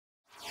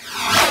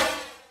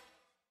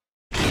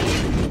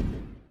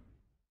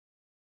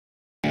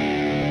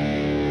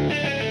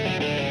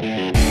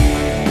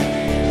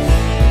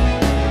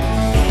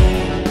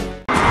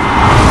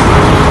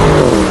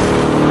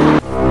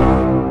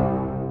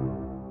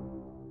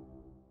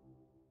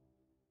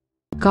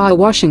Car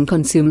washing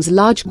consumes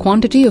large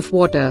quantity of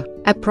water,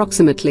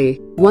 approximately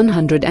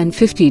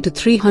 150 to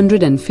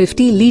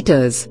 350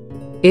 liters.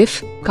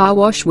 If car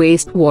wash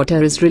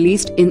wastewater is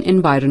released in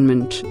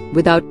environment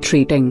without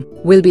treating,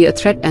 will be a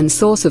threat and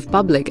source of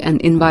public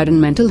and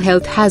environmental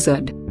health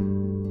hazard.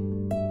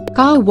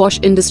 Car wash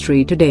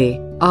industry today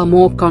are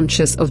more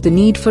conscious of the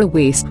need for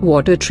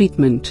wastewater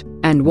treatment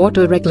and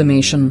water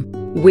reclamation.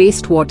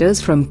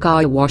 Wastewaters from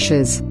car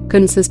washes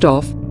consist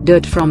of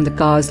dirt from the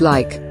cars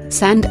like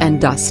sand and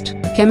dust,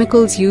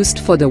 chemicals used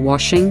for the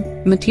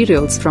washing,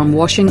 materials from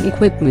washing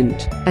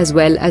equipment, as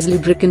well as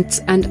lubricants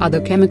and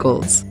other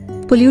chemicals.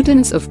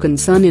 Pollutants of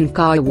concern in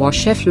car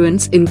wash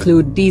effluents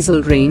include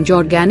diesel range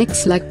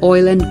organics like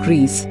oil and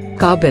grease,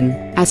 carbon,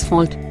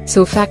 asphalt,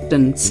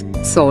 surfactants,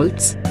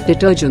 salts,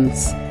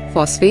 detergents,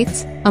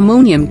 phosphates,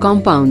 ammonium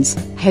compounds,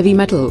 heavy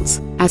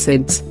metals,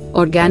 acids,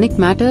 organic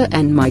matter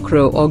and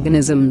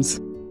microorganisms.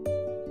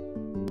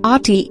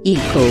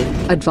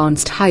 rteco,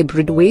 advanced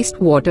hybrid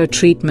wastewater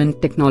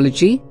treatment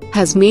technology,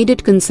 has made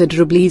it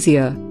considerably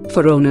easier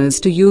for owners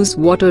to use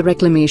water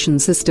reclamation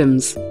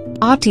systems.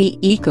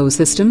 rteco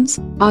systems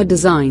are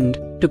designed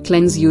to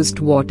cleanse used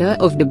water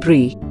of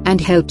debris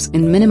and helps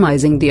in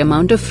minimizing the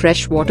amount of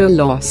fresh water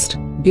lost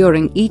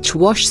during each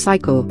wash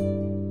cycle.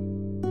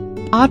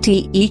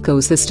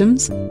 rteco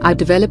systems are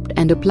developed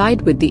and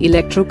applied with the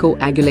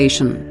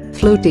electrocoagulation,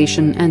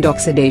 flotation and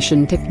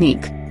oxidation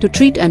technique to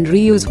treat and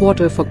reuse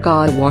water for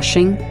car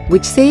washing,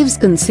 which saves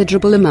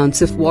considerable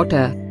amounts of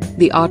water.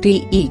 The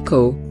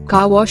rteco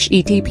car wash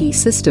ETP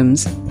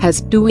systems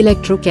has two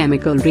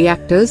electrochemical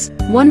reactors,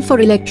 one for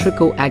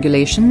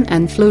electrocoagulation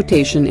and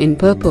flotation in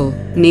purple,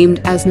 named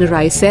as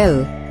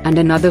Nuricel, and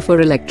another for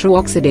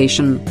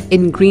electrooxidation,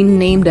 in green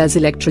named as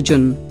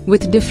Electrogen,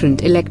 with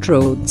different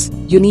electrodes,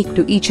 unique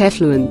to each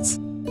effluent.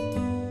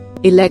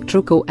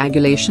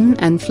 Electrocoagulation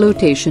and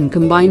flotation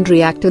combined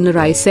reactor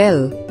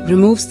Nuricel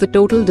removes the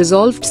total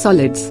dissolved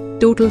solids,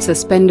 total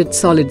suspended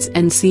solids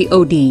and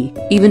COD,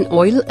 even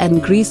oil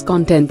and grease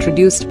content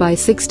reduced by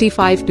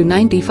 65 to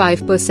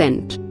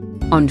 95%.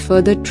 On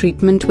further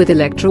treatment with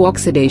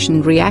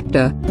electrooxidation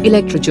reactor,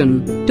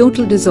 Electrogen,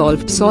 total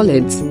dissolved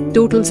solids,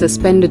 total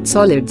suspended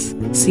solids,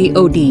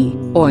 COD,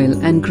 oil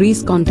and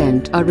grease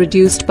content are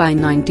reduced by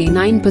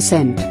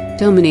 99%,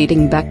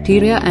 terminating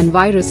bacteria and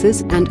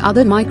viruses and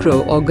other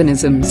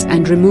microorganisms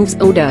and removes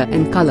odor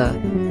and color.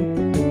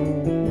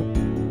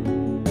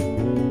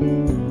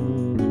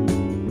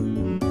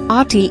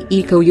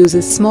 rteco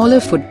uses smaller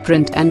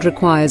footprint and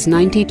requires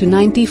 90 to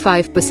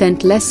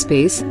 95% less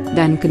space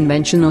than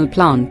conventional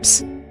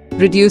plants,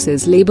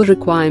 reduces labor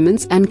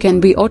requirements and can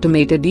be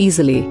automated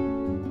easily.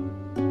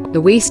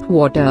 The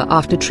wastewater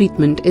after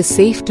treatment is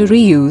safe to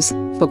reuse,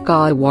 for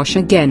car wash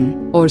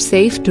again, or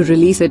safe to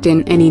release it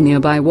in any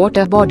nearby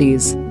water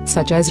bodies,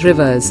 such as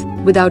rivers,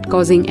 without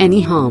causing any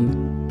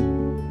harm.